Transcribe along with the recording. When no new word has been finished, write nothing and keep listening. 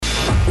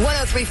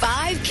103.5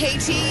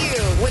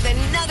 KTU with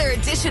another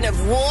edition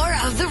of War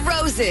of the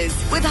Roses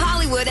with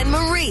Hollywood and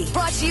Marie.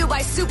 Brought to you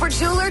by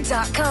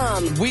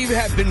superjeweler.com. We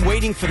have been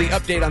waiting for the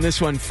update on this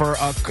one for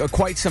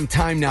quite some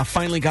time now.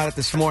 Finally got it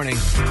this morning.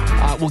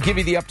 We'll give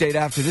you the update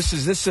after. This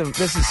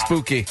is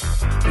spooky.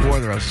 War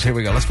of the Roses. Here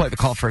we go. Let's play the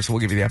call first and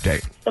we'll give you the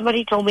update.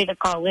 Somebody told me to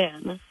call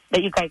in,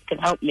 that you guys can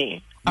help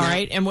me. All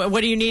right, and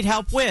what do you need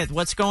help with?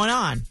 What's going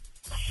on?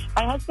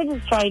 My husband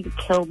is trying to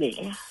kill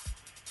me.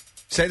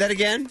 Say that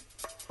again?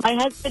 My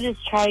husband is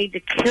trying to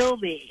kill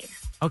me.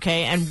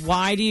 Okay, and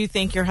why do you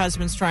think your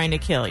husband's trying to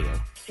kill you?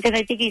 Because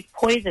I think he's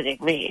poisoning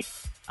me.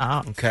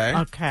 Oh, okay.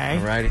 Okay.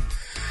 All righty.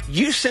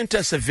 You sent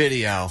us a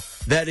video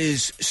that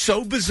is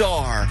so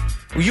bizarre.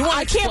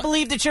 I can't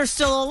believe that you're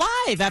still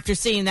alive after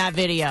seeing that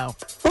video.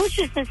 It was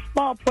just a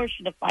small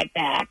portion of my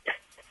back.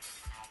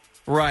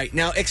 Right.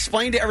 Now,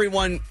 explain to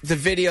everyone the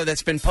video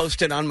that's been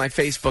posted on my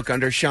Facebook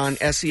under Sean,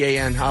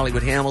 S-E-A-N,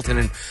 Hollywood Hamilton,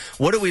 and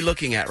what are we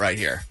looking at right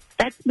here?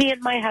 That's me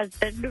and my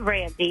husband,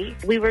 Randy.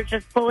 We were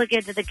just pulling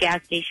into the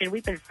gas station.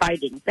 We've been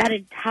fighting that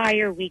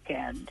entire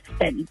weekend.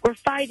 And we're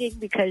fighting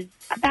because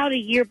about a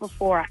year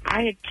before,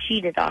 I had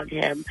cheated on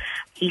him.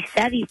 He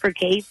said he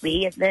forgave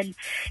me, and then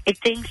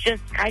things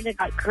just kind of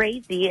got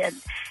crazy, and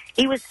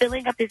he was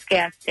filling up his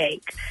gas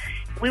tank.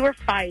 We were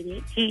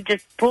fighting. He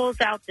just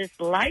pulls out this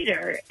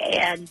lighter,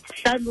 and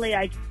suddenly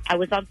I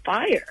was on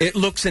fire. It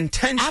looks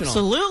intentional.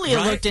 Absolutely,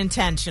 right? It looked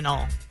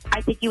intentional. I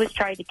think he was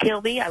trying to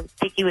kill me. I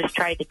think he was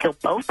trying to kill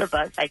both of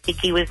us. I think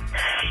he was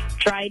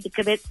trying to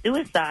commit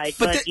suicide.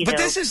 But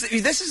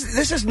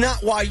this is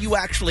not why you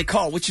actually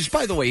called, which is,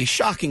 by the way, a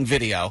shocking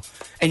video,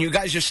 and you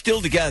guys are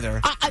still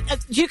together.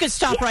 You could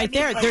stop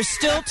there. They're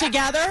still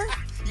together?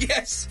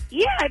 Yes.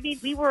 Yeah, I mean,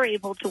 we were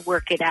able to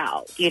work it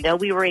out.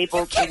 We were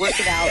able to work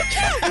it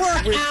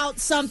out. Work out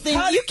something.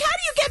 How do you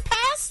get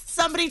past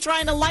somebody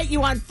trying to light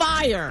you on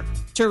fire,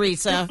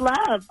 Teresa? It's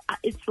love.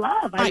 It's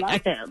love. I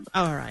love him.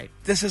 All right.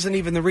 This isn't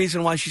even the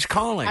reason why she's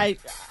calling. I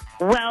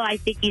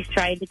think he's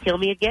trying to kill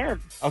me again.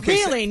 Okay.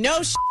 Really?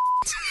 No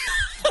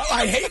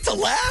I hate to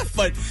laugh,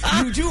 but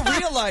you do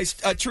realize,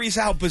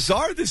 Teresa, how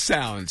bizarre this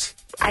sounds.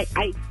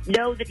 I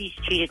know that he's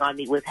cheating on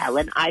me with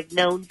Helen. I've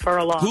known for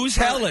a long time. Who's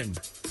Helen?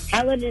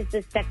 Helen is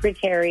the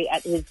secretary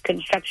at his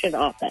construction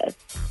office.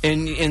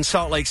 In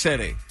Salt Lake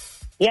City?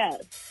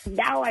 Yes.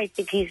 Now I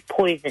think he's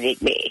poisoning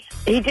me.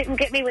 He didn't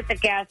get me with the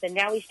gas, and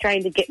now he's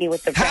trying to get me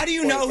with the rat poison. How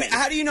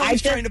do you know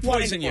he's trying to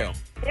poison you?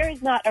 There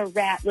is not a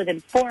rat within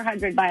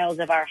 400 miles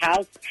of our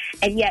house,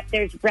 and yet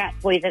there's rat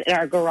poison in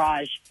our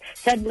garage.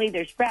 Suddenly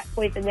there's rat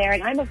poison there,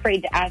 and I'm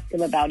afraid to ask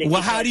him about it.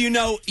 Well, how do you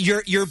know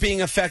you're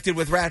being affected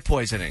with rat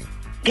poisoning?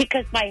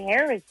 Because my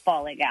hair is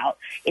falling out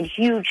in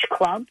huge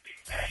clumps.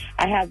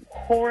 I have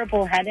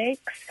horrible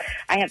headaches.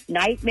 I have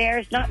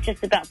nightmares, not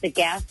just about the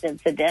gas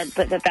incident,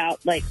 but about,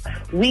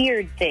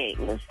 weird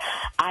things.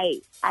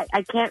 I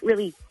can't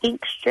really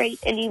think straight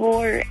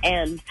anymore.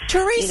 And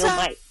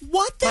Teresa,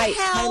 what the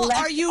hell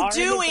are you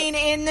doing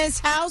in this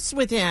house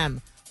with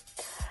him?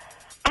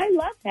 I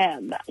love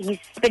him. He's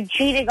been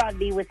cheating on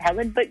me with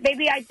Helen, but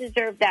maybe I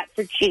deserve that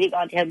for cheating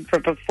on him for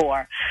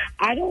before.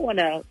 I don't want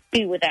to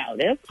be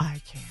without him.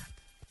 I can't.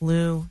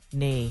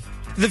 Looney.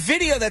 The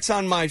video that's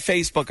on my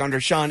Facebook under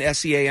Sean,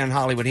 S-E-A-N,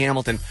 Hollywood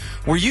Hamilton,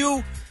 were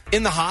you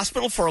in the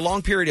hospital for a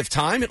long period of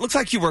time? It looks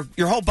like your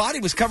whole body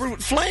was covered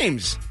with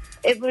flames.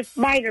 It was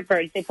minor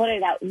burns. They put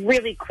it out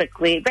really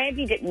quickly.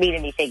 Randy didn't mean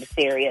anything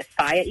serious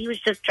by it. He was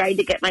just trying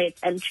to get my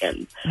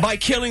attention. By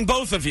killing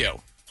both of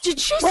you? Did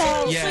she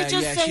seriously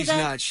just say she's that?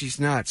 nuts. She's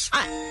nuts.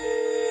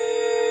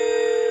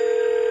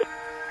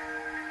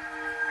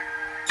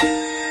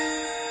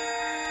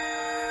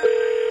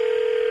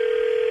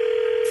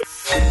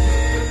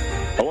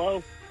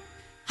 Hello?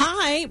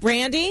 Hi,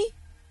 Randy?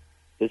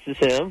 This is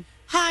him.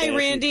 Hi,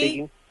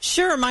 Randy.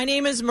 Sure, my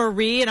name is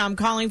Marie, and I'm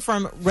calling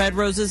from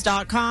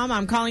redroses.com.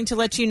 I'm calling to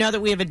let you know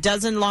that we have a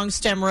dozen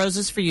long-stem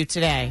roses for you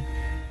today.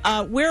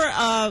 We're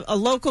a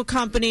local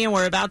company, and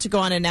we're about to go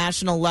on a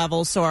national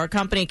level, so our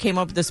company came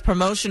up with this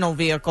promotional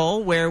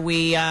vehicle where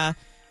we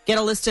get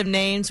a list of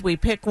names, we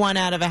pick one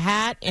out of a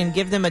hat, and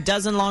give them a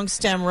dozen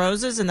long-stem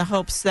roses in the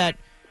hopes that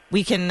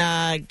we can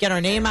get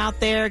our name out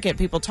there, get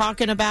people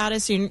talking about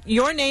us.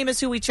 Your name is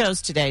who we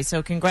chose today,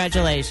 so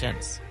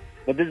congratulations.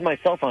 But this is my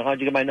cell phone. How'd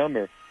you get my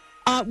number?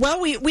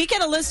 Well, we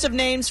get a list of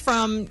names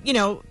from,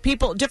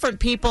 different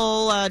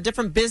people,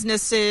 different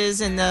businesses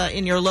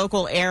in your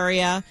local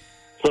area.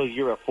 So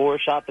you're a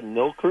florist shop in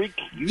Mill Creek?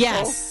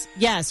 Yes,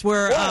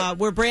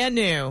 we're brand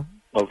new.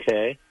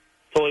 Okay.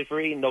 Totally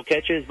free, no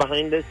catches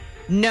behind this?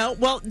 No,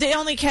 well, the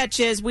only catch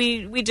is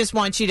we just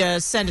want you to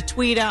send a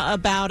tweet out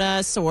about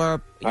us,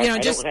 or I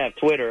don't have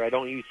Twitter. I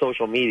don't use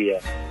social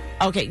media.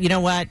 Okay, you know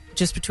what?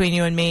 Just between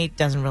you and me,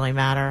 doesn't really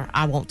matter.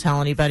 I won't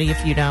tell anybody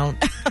if you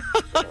don't.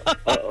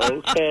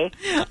 Okay.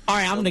 All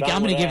right, I'm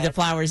gonna give you the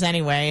flowers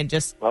anyway, and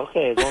just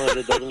okay, as long as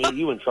it doesn't get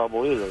you in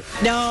trouble either.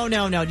 No,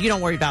 you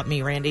don't worry about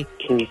me, Randy.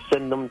 Can you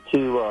send them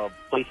to a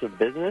place of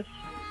business?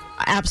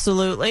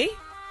 Absolutely.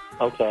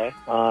 Okay.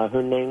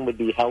 Her name would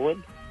be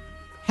Helen.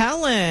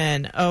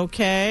 Helen.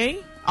 Okay.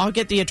 I'll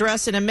get the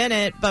address in a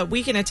minute, but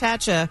we can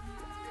attach a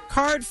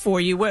card for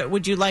you. What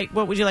would you like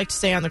to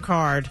say on the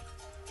card?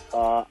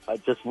 I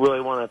just really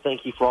want to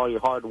thank you for all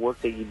your hard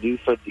work that you do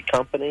for the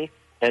company,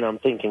 and I'm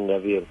thinking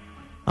of you.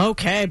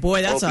 Okay,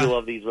 boy, that's Hope you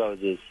love these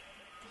roses.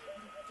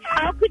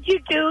 How could you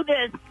do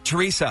this?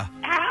 Teresa.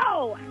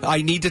 Ow!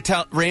 I need to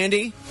tell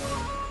Randy.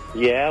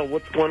 Yeah,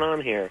 what's going on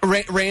here?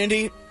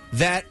 Randy,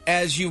 that,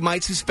 as you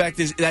might suspect,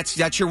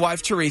 that's your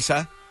wife,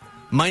 Teresa.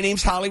 My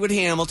name's Hollywood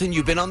Hamilton.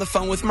 You've been on the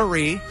phone with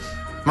Marie.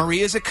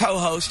 Marie is a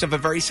co-host of a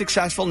very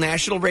successful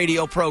national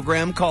radio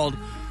program called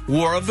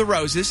War of the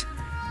Roses.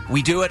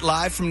 We do it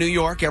live from New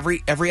York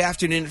every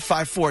afternoon at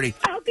 5:40.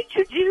 How could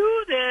you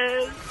do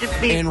this?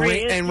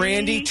 And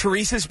Randy,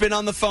 Teresa's been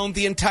on the phone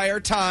the entire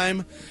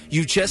time.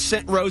 You just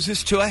sent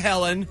roses to a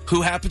Helen,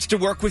 who happens to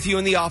work with you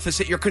in the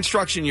office at your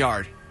construction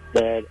yard.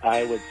 That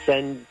I would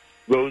send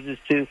roses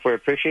to for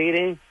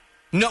appreciating?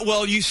 No,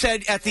 well, you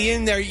said at the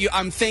end there,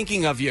 I'm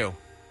thinking of you.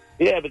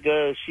 Yeah,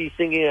 because she's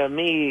thinking of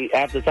me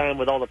half the time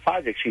with all the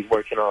projects she's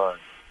working on.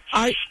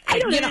 I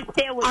don't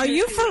understand what are you're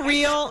you doing. for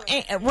real?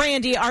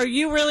 Randy, are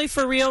you really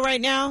for real right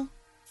now?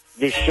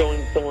 Just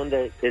showing someone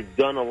that has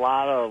done a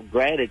lot of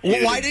gratitude.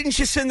 Well, why didn't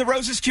you send the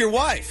roses to your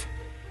wife?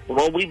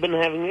 Well, we've been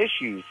having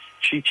issues.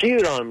 She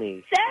cheated on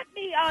me. Set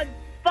me on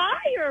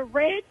fire,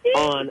 Randy.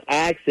 On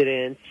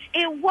accident.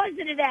 It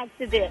wasn't an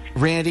accident.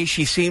 Randy,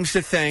 she seems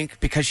to think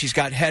because she's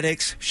got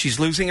headaches, she's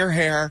losing her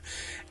hair,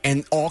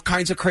 and all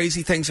kinds of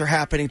crazy things are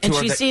happening to and her.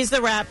 And she sees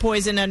the rat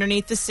poison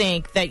underneath the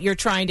sink that you're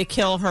trying to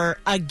kill her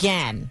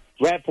again.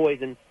 Rat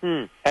poison.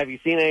 Have you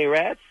seen any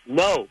rats?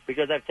 No,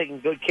 because I've taken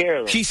good care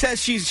of them. She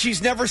says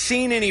she's never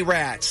seen any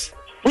rats.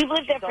 We've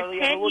lived there for 10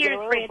 years,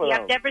 Randy.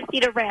 I've never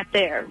seen a rat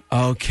there.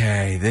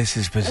 Okay, this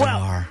is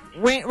bizarre.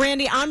 Well,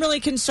 Randy, I'm really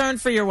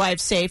concerned for your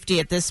wife's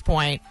safety at this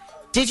point.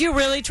 Did you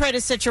really try to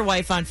set your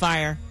wife on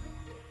fire?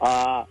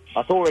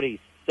 Authorities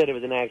said it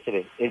was an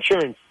accident.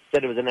 Insurance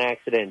said it was an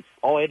accident.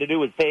 All I had to do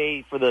was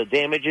pay for the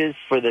damages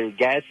for the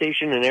gas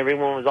station, and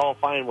everyone was all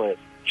fine with it.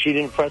 She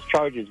didn't press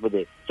charges with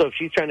it. So if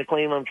she's trying to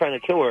claim I'm trying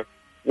to kill her,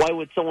 why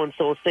would someone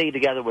still stay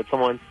together with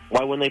someone?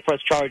 Why wouldn't they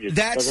press charges?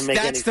 Doesn't make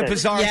any sense.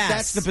 Bizarre. Yes.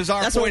 That's the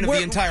bizarre point of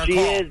the entire call. She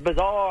is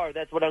bizarre.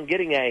 That's what I'm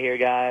getting at here,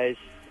 guys.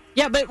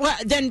 Yeah, but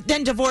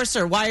then divorce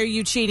her. Why are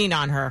you cheating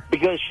on her?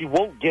 Because she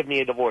won't give me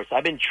a divorce.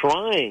 I've been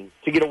trying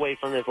to get away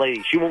from this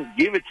lady. She won't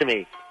give it to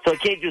me. So I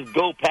can't just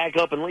go pack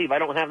up and leave. I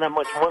don't have that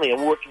much money. I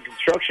work in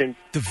construction.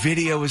 The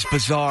video is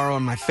bizarre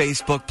on my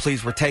Facebook.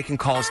 Please, we're taking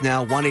calls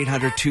now.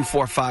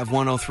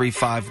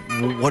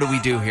 1-800-245-1035. What do we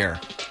do here?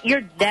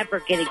 You're never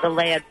getting the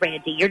land,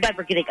 Randy. You're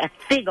never getting a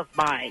thing of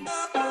mine.